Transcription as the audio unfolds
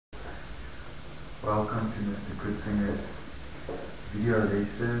Welcome to Mr. Kritzinger's video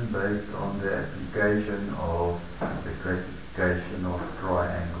lesson based on the application of the classification of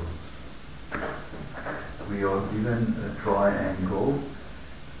triangles. We are given a triangle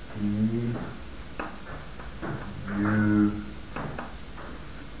TUVW,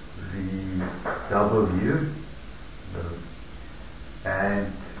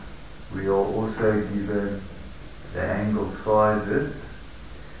 and we are also given the angle sizes.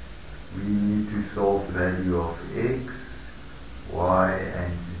 We need to solve the value of x, y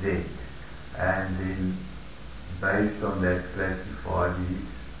and z, and then based on that classify these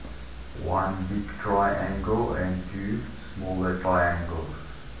one big triangle and two smaller triangles.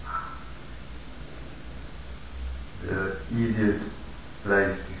 The easiest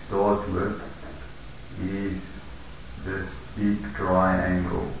place to start with is this big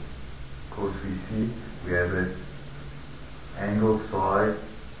triangle, because we see we have an angle size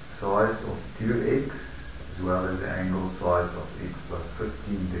of 2x as well as the angle size of x plus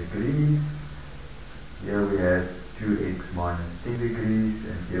 15 degrees. Here we have 2x minus 10 degrees,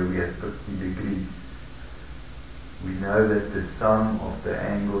 and here we have 50 degrees. We know that the sum of the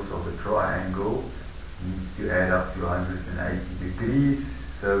angles of a triangle needs to add up to 180 degrees,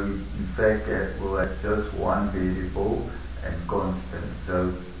 so we in fact will have just one variable and constant, so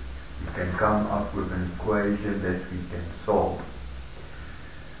we can come up with an equation that we can solve.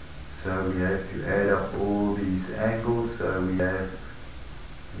 So we have to add up all these angles. So we have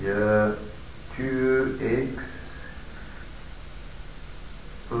here 2x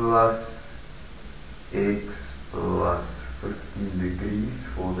plus x plus 15 degrees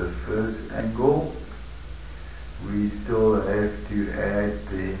for the first angle. We still have to add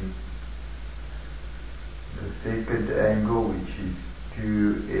then the second angle, which is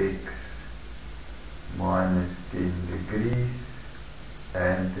 2x minus 10 degrees.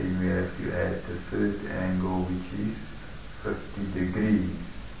 And then we have to add the third angle, which is 50 degrees.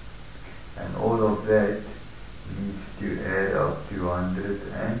 And all of that needs to add up to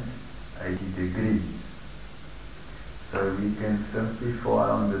 180 degrees. So we can simplify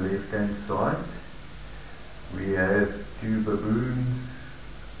on the left hand side. We have 2 baboons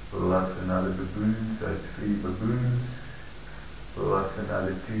plus another baboon, so it's 3 baboons, plus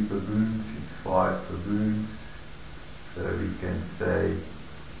another 2 baboons, it's 5 baboons. So we can say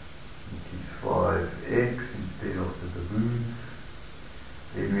it is 5x instead of the baboons.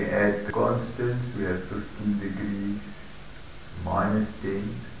 Then we add the constants. We have 15 degrees minus 10,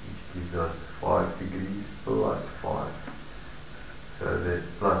 which gives us 5 degrees plus 5. So that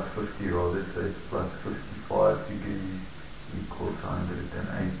plus 50 rather, so it's plus 55 degrees equals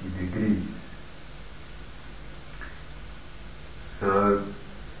 180 degrees. So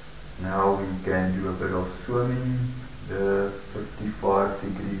now we can do a bit of swimming. The 55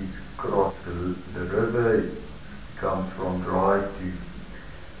 degrees across the river, it comes from dry to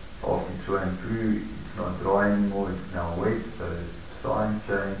after it's swam through, it's not dry anymore, it's now wet, so the sign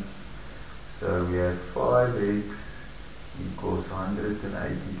changed. So we have 5x equals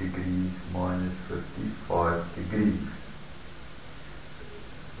 180 degrees minus 55 degrees.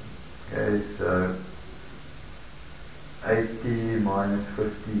 Okay, so 80 minus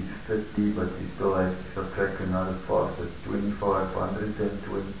 50 is 50, but we still have to subtract another 5, so it's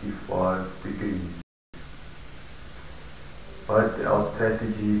 125 degrees. But our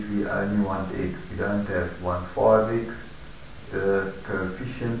strategy is we only want x, we don't have 5x. The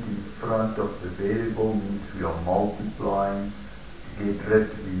coefficient in front of the variable means we are multiplying. To get rid,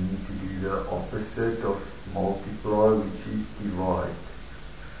 we need to do the opposite of multiply, which is divide.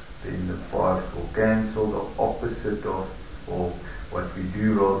 Then the 5s will cancel. The opposite of, or what we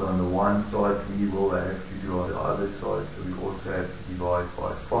do rather on the one side, we will have to do on the other side. So we also have to divide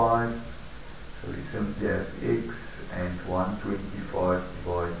by 5. So we simply have x and 125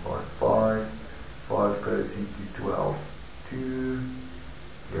 divided by 5. 5 goes into 12, 2.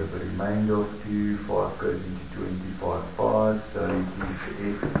 We have a remainder of 2. 5 goes into 25, 5. So it is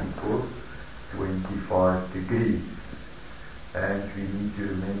x equals 25 degrees. And we need to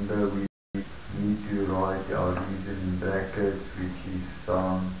remember we need to write our reason in brackets, which is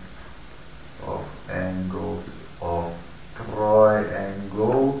sum of angles of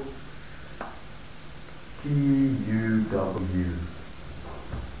triangle TUW.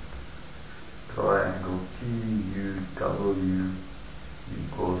 Triangle TUW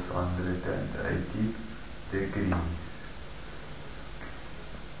equals 180 degrees.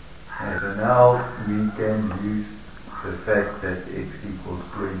 And so now we can use the fact that x equals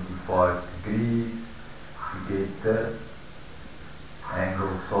 25 degrees to get the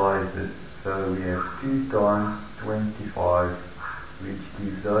angle sizes. So we have 2 times 25 which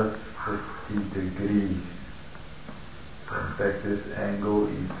gives us 50 degrees. So in fact this angle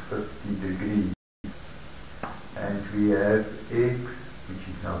is 50 degrees. And we have x, which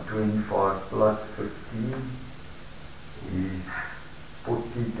is now 25 plus 15, is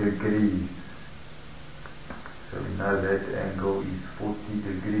 40 degrees. So we know that angle is 40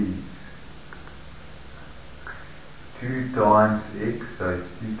 degrees. 2 times x, so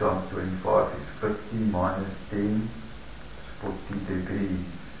it's 2 times 25 is 50 minus 10, it's 40 degrees.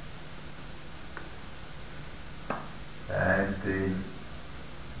 And then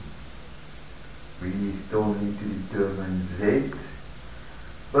we still need to determine z,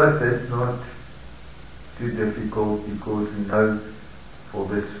 but that's not too difficult because we know for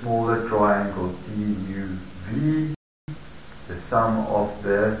the smaller triangle TUV, the sum of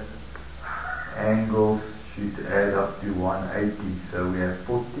the angles should add up to 180. So we have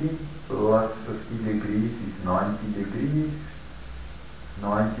 40 plus 50 degrees is 90 degrees.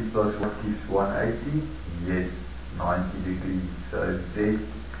 90 plus what gives 180? Yes, 90 degrees. So Z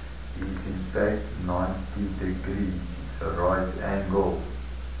is in fact 90 degrees. It's a right angle.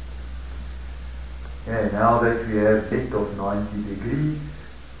 Okay, now that we have Z of 90 degrees,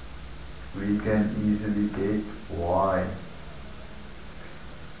 we can easily get Y.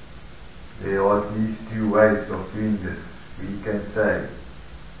 There are at least two ways of doing this. We can say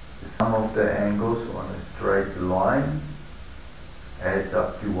the sum of the angles on a straight line adds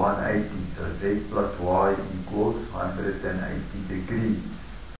up to 180. So Z plus Y equals 180 degrees.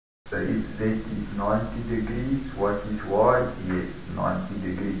 So if Z is 90 degrees, what is Y? Yes, 90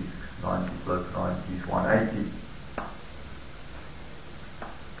 degrees. 90 plus 90 is 180.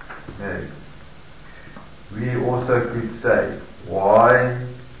 Okay. We also could say Y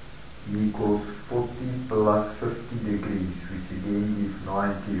equals 40 plus 50 degrees, which again gives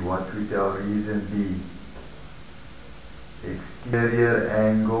 90. What would our reason be? Exterior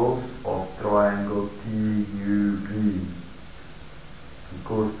angles of triangle TUV.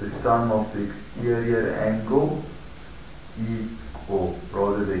 Because the sum of the exterior angle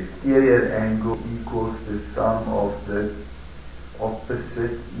the exterior angle equals the sum of the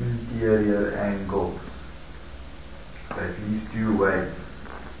opposite interior angles. So at least two ways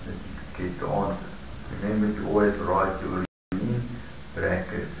that you could get the answer. Remember to always write your in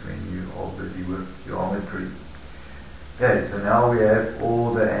brackets when you are busy with geometry. Okay, so now we have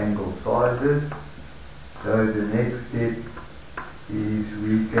all the angle sizes. So the next step is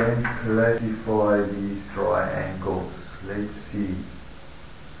we can classify these triangles. Let's see.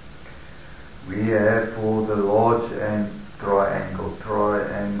 We have for the large and triangle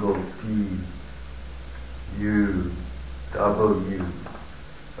T U W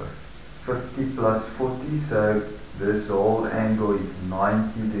 50 plus 40, so this whole angle is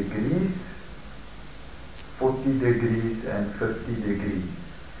 90 degrees, 40 degrees and 50 degrees.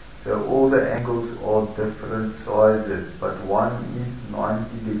 So all the angles are different sizes, but one is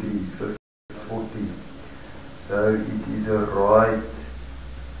 90 degrees, 50 is 40. So it is a right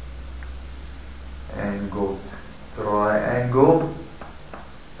angled triangle,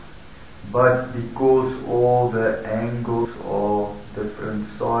 but because all the angles are different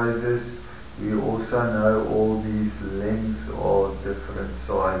sizes, we also know all these lengths are different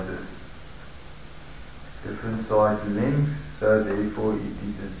sizes, different side lengths, so therefore it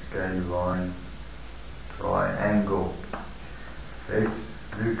is a scale line triangle. Let's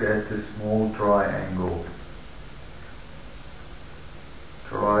look at the small triangle.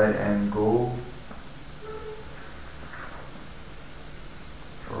 Triangle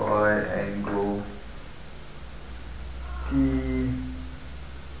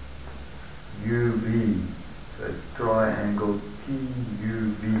TUV. So it's triangle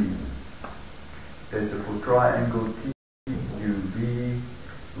TUV. Okay, so for triangle TUV,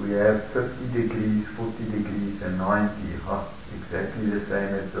 we have 50 degrees, 40 degrees and 90. Exactly the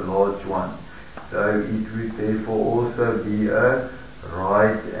same as the large one. So it would therefore also be a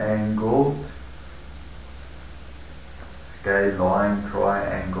right angled scale line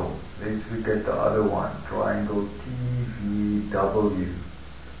triangle. Let's look at the other one, triangle TVW.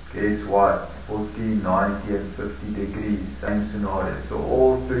 Guess what? 40, 90 and 50 degrees, same scenario. So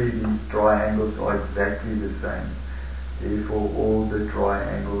all three of these triangles are exactly the same. Therefore all the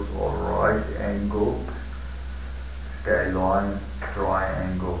triangles are right angled scale line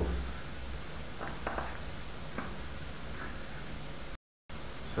triangles.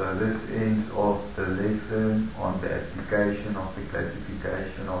 So this ends off the lesson on the application of the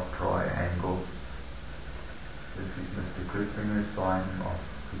classification of triangles. This is Mr. Kritzinger signing off.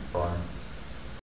 Goodbye.